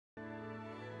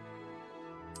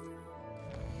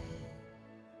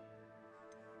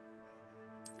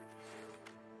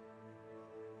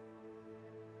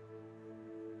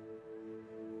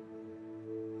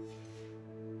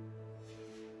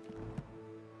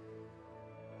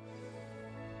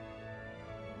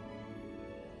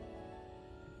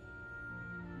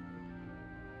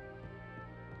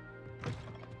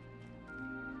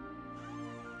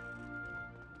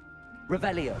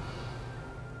Revelio.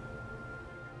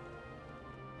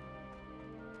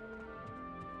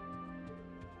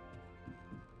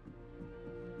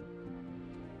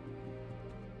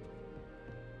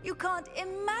 You can't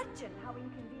imagine how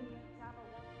inconvenient travel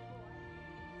was before.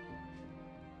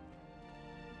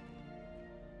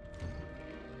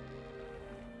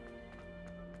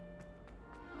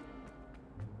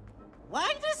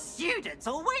 Why do students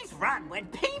always run when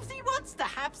Peevesy wants to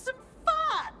have some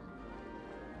fun?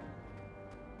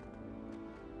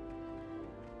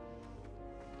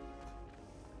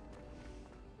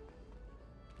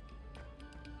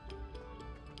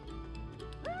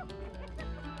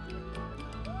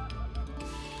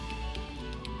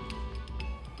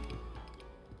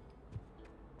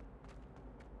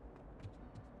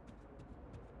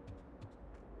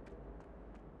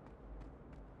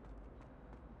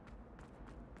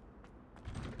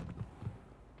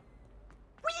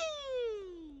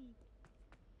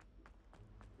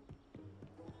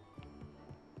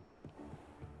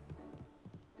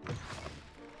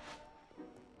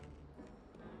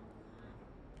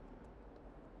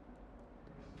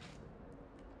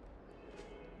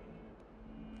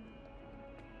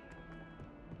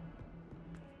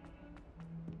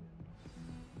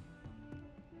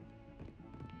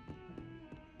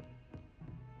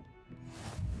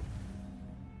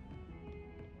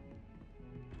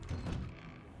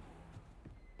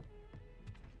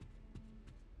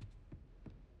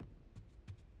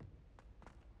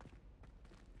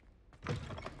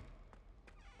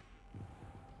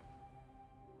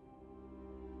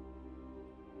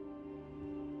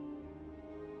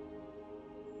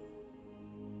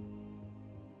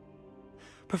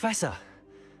 Professor,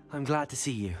 I'm glad to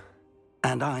see you.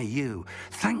 And I you.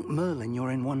 Thank Merlin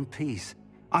you're in one piece.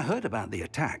 I heard about the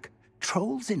attack.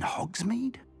 Trolls in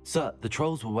Hogsmeade? Sir, the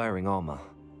trolls were wearing armor.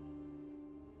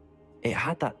 It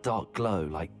had that dark glow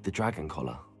like the dragon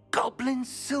collar. Goblin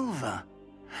silver!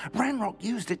 Ranrock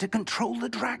used it to control the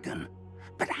dragon.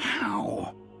 But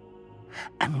how?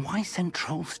 And why send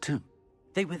trolls to...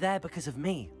 They were there because of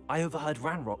me. I overheard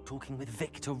Ranrock talking with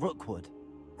Victor Rookwood.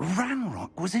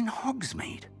 Ranrock was in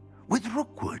Hogsmeade? With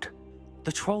Rookwood?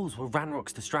 The trolls were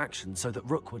Ranrock's distraction so that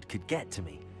Rookwood could get to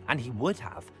me. And he would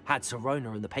have, had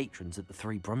Sirona and the patrons at the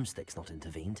Three Broomsticks not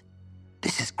intervened.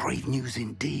 This is grave news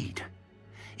indeed.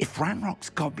 If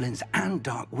Ranrock's goblins and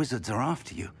dark wizards are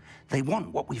after you, they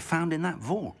want what we found in that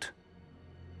vault.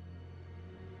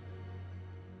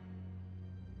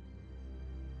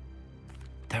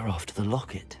 They're after the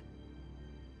locket.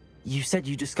 You said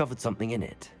you discovered something in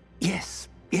it. Yes.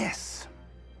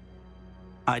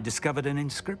 I discovered an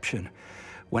inscription.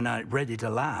 When I read it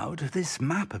aloud, this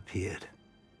map appeared.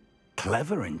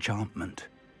 Clever enchantment.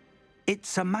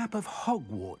 It's a map of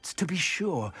Hogwarts, to be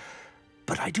sure,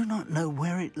 but I do not know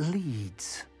where it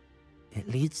leads. It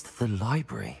leads to the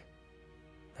library.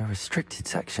 A restricted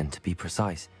section, to be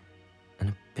precise, and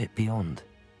a bit beyond.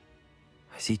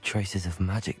 I see traces of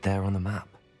magic there on the map.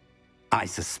 I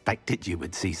suspected you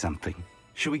would see something.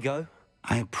 Shall we go?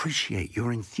 I appreciate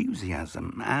your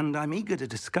enthusiasm, and I'm eager to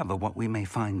discover what we may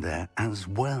find there as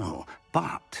well.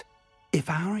 But if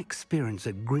our experience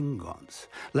at Gringotts,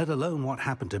 let alone what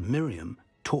happened to Miriam,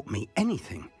 taught me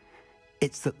anything,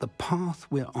 it's that the path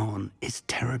we're on is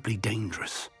terribly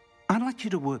dangerous. I'd like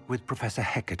you to work with Professor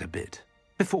Hecat a bit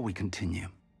before we continue.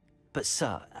 But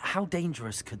sir, how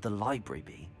dangerous could the library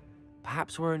be?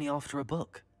 Perhaps we're only after a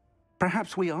book.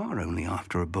 Perhaps we are only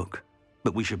after a book,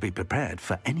 but we should be prepared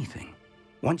for anything.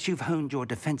 Once you've honed your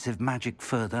defensive magic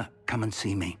further, come and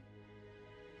see me.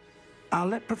 I'll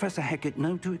let Professor Hecat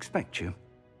know to expect you.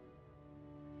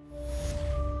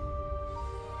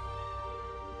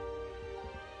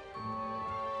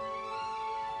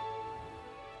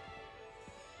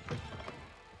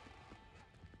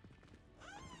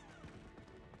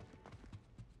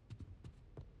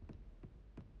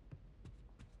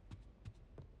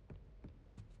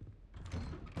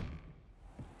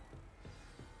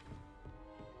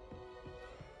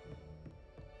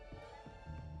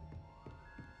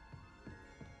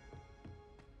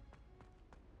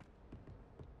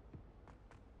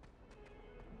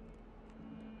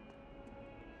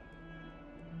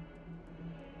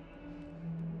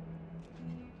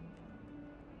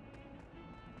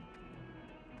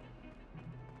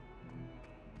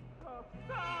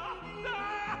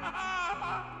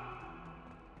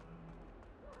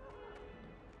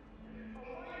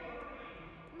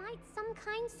 Might some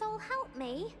kind soul help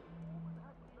me?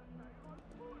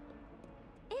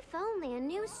 If only a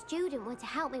new student were to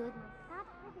help me with my sad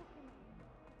predicament.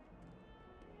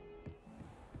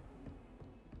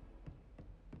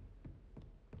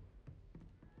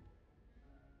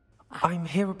 I'm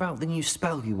hear about the new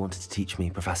spell you wanted to teach me,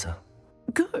 Professor.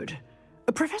 Good.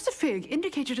 Professor Fig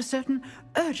indicated a certain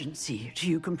urgency to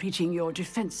you completing your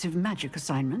defensive magic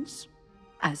assignments.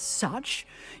 As such,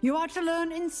 you are to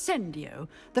learn Incendio,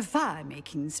 the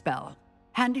fire-making spell,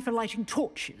 handy for lighting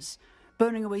torches,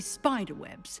 burning away spider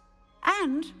webs,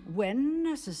 and, when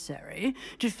necessary,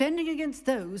 defending against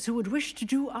those who would wish to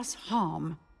do us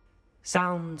harm.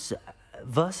 Sounds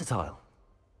versatile.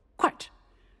 Quite.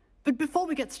 But before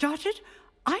we get started,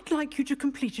 I'd like you to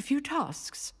complete a few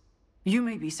tasks. You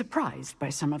may be surprised by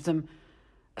some of them.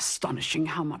 Astonishing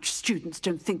how much students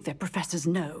don't think their professors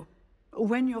know.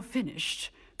 When you're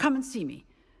finished, come and see me.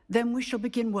 Then we shall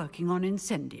begin working on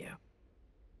Incendio.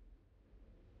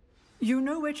 You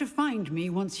know where to find me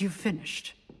once you've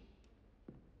finished.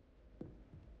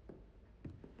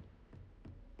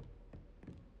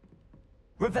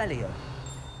 Revelio.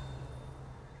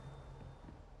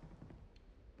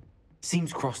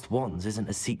 Seems crossed wands isn't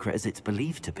as secret as it's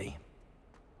believed to be.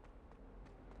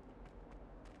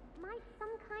 Might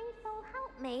some kind soul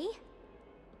help me?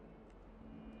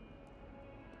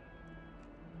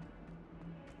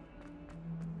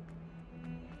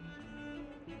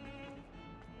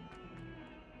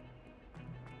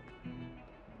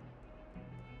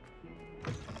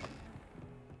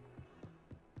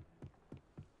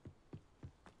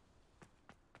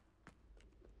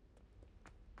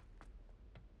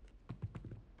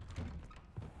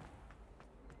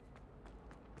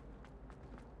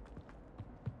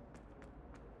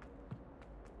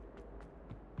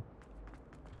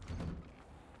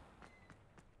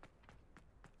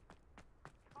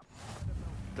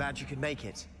 Glad you could make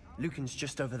it. Lucan's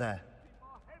just over there.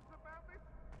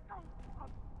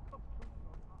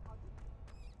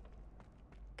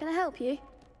 Can I help you?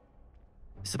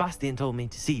 Sebastian told me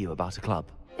to see you about a club.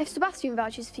 If Sebastian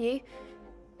vouches for you,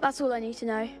 that's all I need to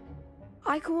know.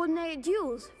 I coordinate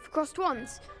duels for crossed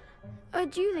wands. A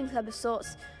dueling club of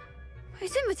sorts.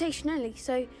 It's invitation only,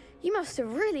 so you must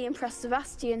have really impressed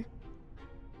Sebastian.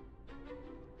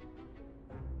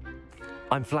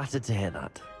 I'm flattered to hear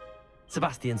that.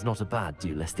 Sebastian's not a bad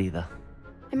duelist either.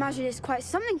 Imagine it's quite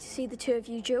something to see the two of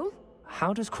you duel.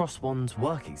 How does cross wands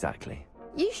work exactly?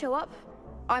 You show up,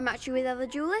 I match you with other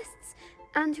duelists,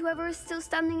 and whoever is still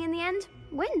standing in the end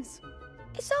wins.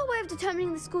 It's our way of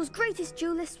determining the school's greatest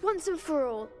duelist once and for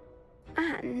all.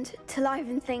 And to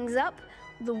liven things up,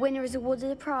 the winner is awarded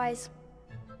a prize.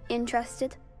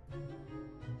 Interested?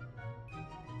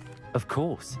 Of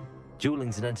course.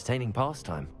 Dueling's an entertaining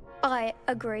pastime. I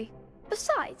agree.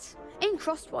 Besides, in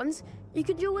crossed wands, you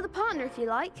can duel with a partner if you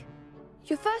like.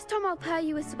 Your first time I'll pair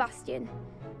you with Sebastian.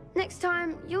 Next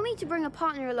time, you'll need to bring a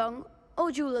partner along,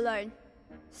 or duel alone.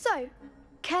 So,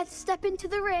 care to step into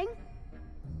the ring?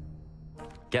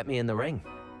 Get me in the ring.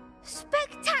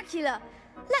 Spectacular!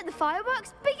 Let the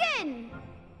fireworks begin!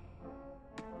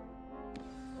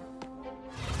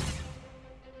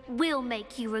 We'll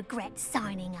make you regret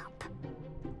signing up.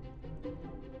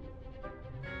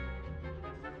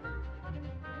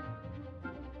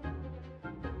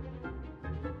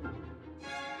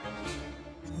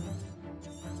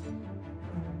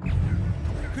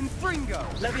 Confringo!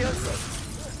 Levioso!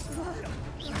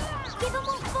 Give them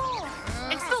all four!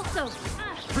 Expulso!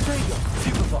 Protego!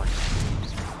 Superbot!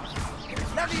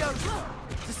 Levioso!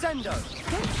 Descendo!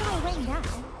 Don't try away now.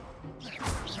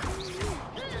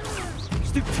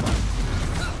 Stupefy!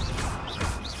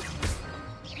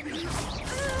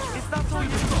 Is that all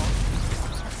you've got?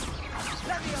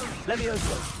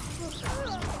 Levioso!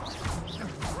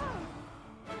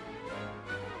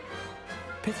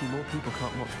 Pity more people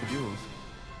can't watch the duels.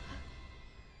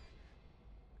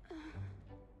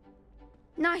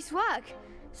 Nice work.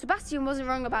 Sebastian wasn't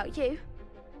wrong about you.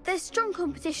 There's strong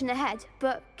competition ahead,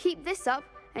 but keep this up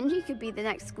and you could be the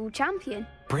next school champion.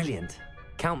 Brilliant.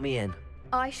 Count me in.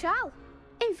 I shall.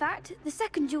 In fact, the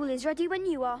second duel is ready when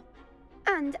you are.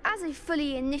 And as a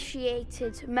fully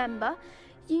initiated member,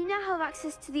 you now have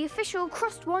access to the official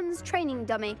Crossed Wands training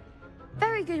dummy.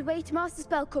 Very good way to master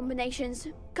spell combinations.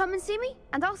 Come and see me,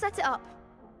 and I'll set it up.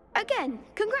 Again,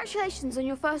 congratulations on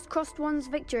your first Crossed Wands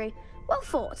victory. Well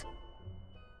fought.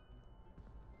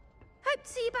 Hope to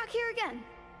see you back here again.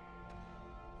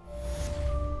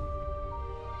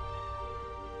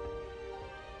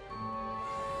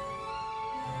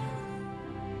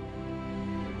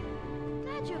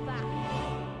 Glad you're back.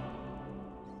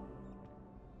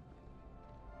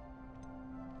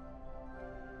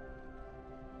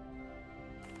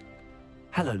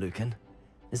 Hello, Lucan.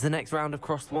 Is the next round of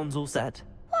crossed wands all set?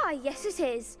 Why, yes it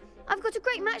is. I've got a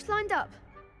great match lined up.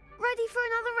 Ready for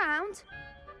another round?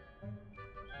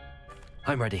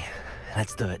 I'm ready.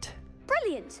 Let's do it.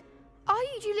 Brilliant. Are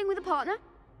you dueling with a partner?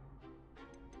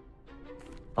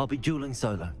 I'll be dueling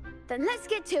solo. Then let's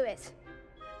get to it.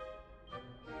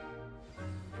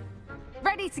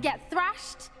 Ready to get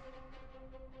thrashed?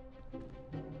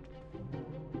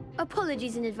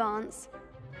 Apologies in advance.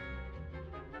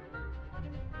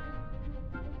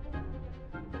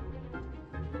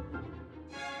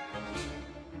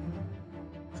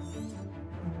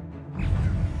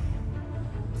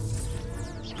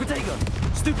 Protego!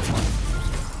 Stupid one!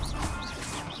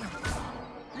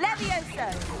 Levioso!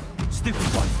 Stupid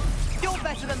one! You're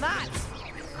better than that!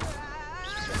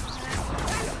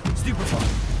 Stupid one!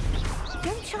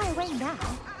 Don't shy away now.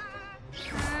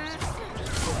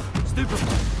 Stupid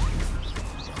one!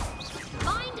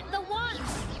 Mind the one!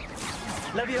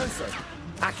 Levioso!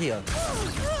 Accio!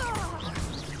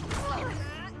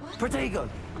 Protego!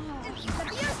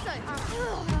 Levioso!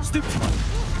 Stupid one!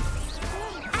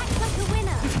 Act like a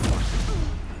winner!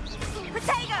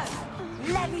 Protego!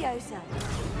 Levioso!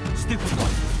 Stupid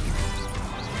one!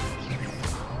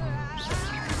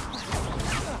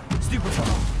 Stupid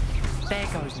one! There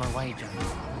goes my wager.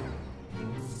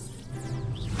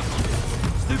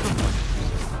 Stupid one!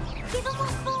 Give him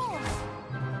what for!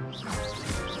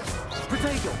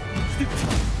 Protego! Stupid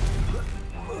one!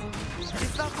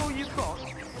 Is that all you've got?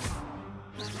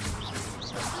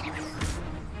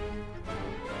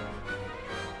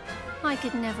 I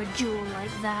could never duel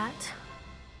like that.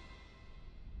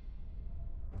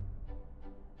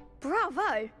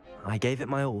 Bravo! I gave it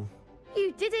my all.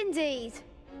 You did indeed.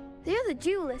 The other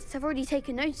duelists have already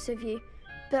taken notice of you,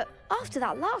 but after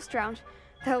that last round,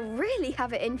 they'll really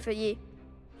have it in for you.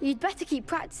 You'd better keep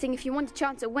practicing if you want a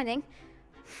chance at winning,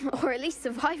 or at least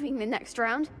surviving the next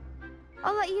round.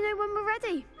 I'll let you know when we're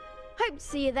ready. Hope to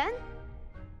see you then.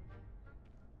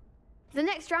 The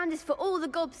next round is for all the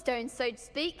gobstones, so to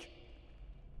speak.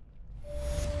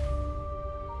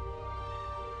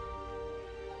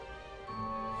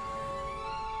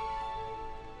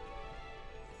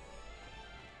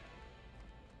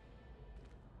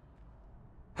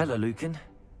 Hello, Lucan.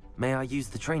 May I use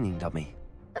the training dummy?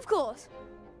 Of course.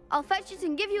 I'll fetch it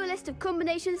and give you a list of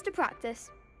combinations to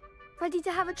practice. Ready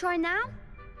to have a try now?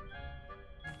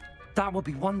 That would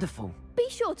be wonderful. Be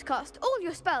sure to cast all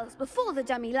your spells before the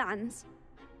dummy lands.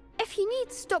 If you need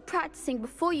to stop practicing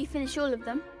before you finish all of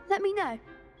them, let me know.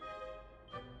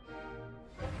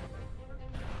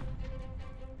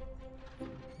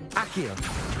 Accio!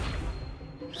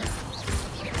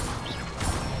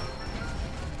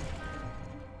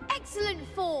 Excellent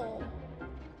form!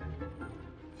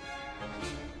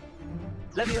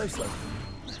 Levioso!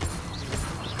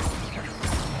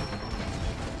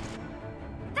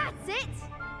 That's it!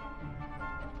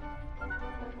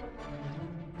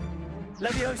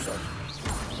 Levioso!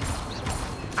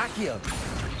 Accio!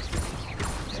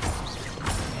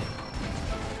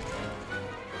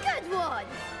 Good one!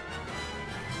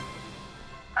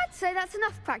 I'd say that's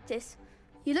enough practice.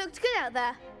 You looked good out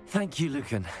there. Thank you,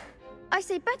 Lucan. I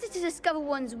say better to discover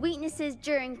one's weaknesses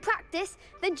during practice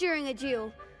than during a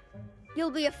duel.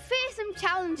 You'll be a fearsome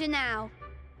challenger now.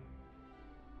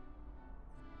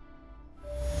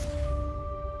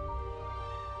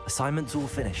 Assignment's all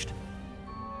finished.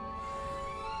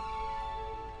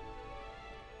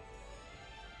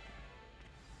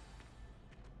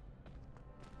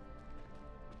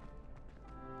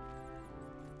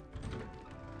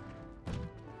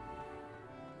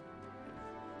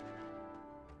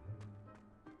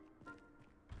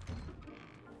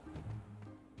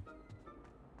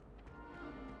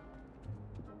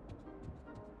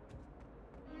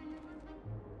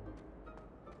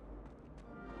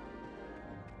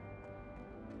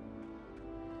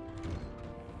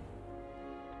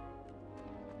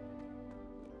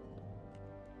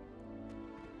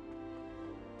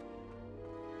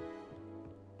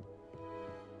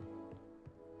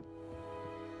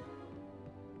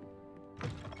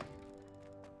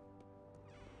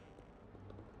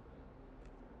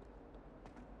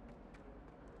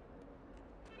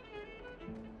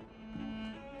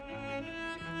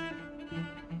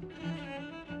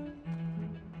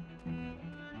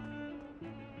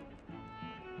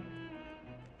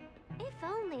 If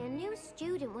only a new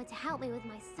student were to help me with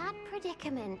my sad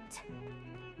predicament.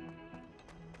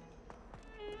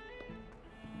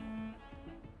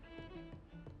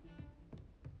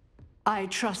 I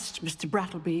trust Mr.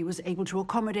 Brattleby was able to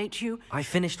accommodate you. I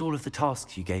finished all of the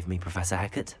tasks you gave me, Professor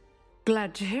Hecat.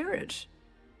 Glad to hear it.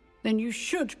 Then you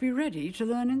should be ready to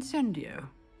learn Incendio.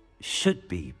 Should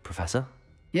be, Professor.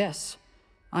 Yes.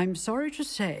 I'm sorry to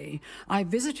say, I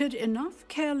visited enough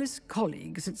careless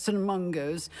colleagues at St.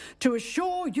 Mungo's to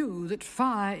assure you that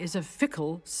fire is a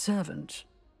fickle servant.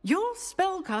 Your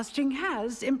spellcasting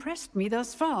has impressed me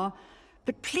thus far,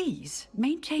 but please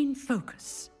maintain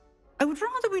focus. I would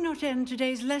rather we not end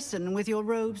today's lesson with your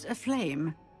robes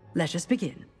aflame. Let us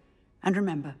begin. And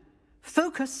remember,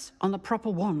 focus on the proper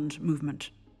wand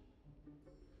movement.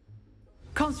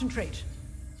 Concentrate,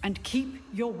 and keep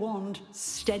your wand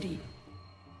steady.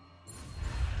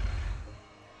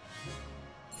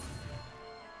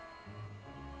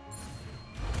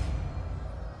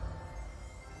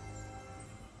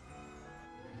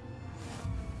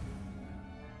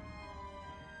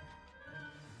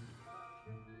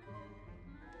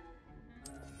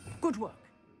 Good work.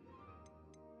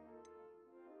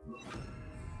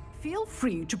 Feel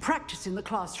free to practice in the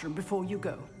classroom before you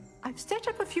go. I've set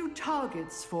up a few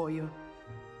targets for you.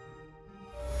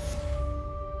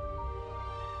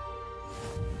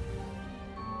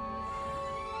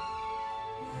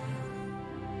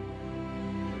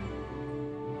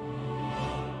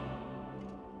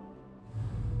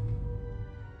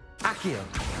 Accio!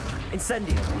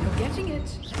 Incendio! You're getting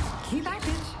it. Keep at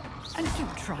it. And do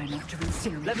try not to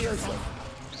incinerate. Levioso!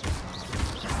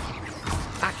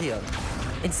 Accio!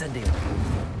 Incendio!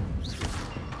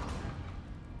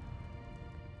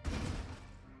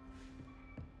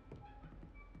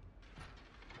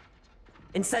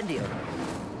 Incendio!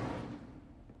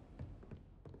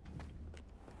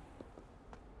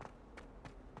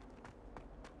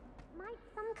 Might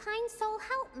some kind soul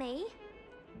help me?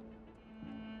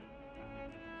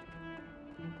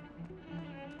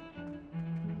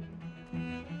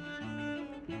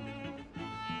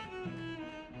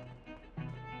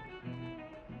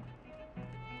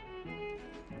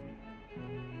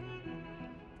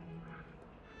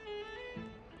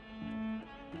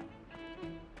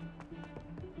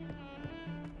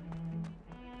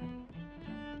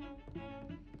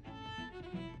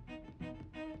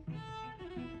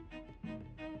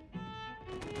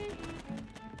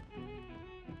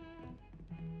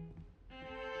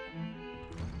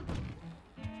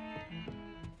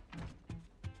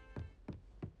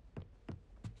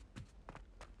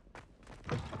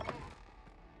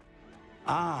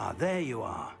 Ah, there you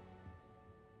are.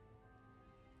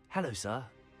 Hello, sir.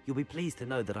 You'll be pleased to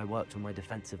know that I worked on my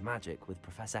defensive magic with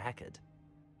Professor Hecat.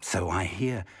 So I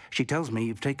hear. She tells me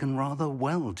you've taken rather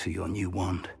well to your new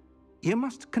wand. You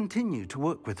must continue to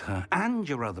work with her and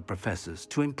your other professors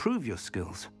to improve your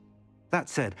skills. That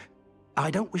said,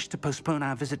 I don't wish to postpone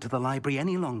our visit to the library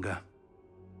any longer.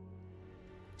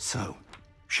 So,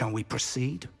 shall we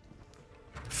proceed?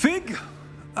 Fig,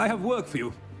 I have work for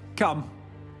you. Come.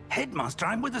 Headmaster,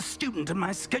 I'm with a student and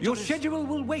my schedule Your is... schedule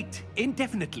will wait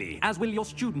indefinitely, as will your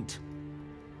student.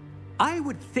 I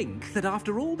would think that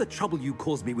after all the trouble you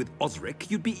caused me with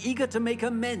Osric, you'd be eager to make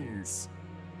amends.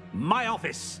 My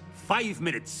office, 5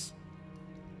 minutes.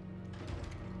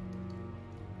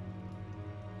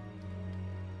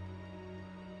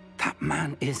 That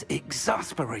man is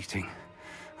exasperating.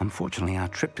 Unfortunately, our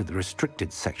trip to the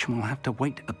restricted section will have to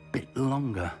wait a bit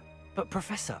longer. But,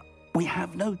 Professor... We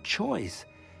have no choice.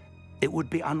 It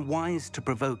would be unwise to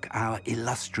provoke our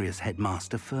illustrious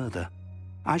headmaster further.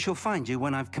 I shall find you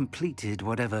when I've completed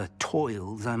whatever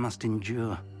toils I must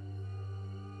endure.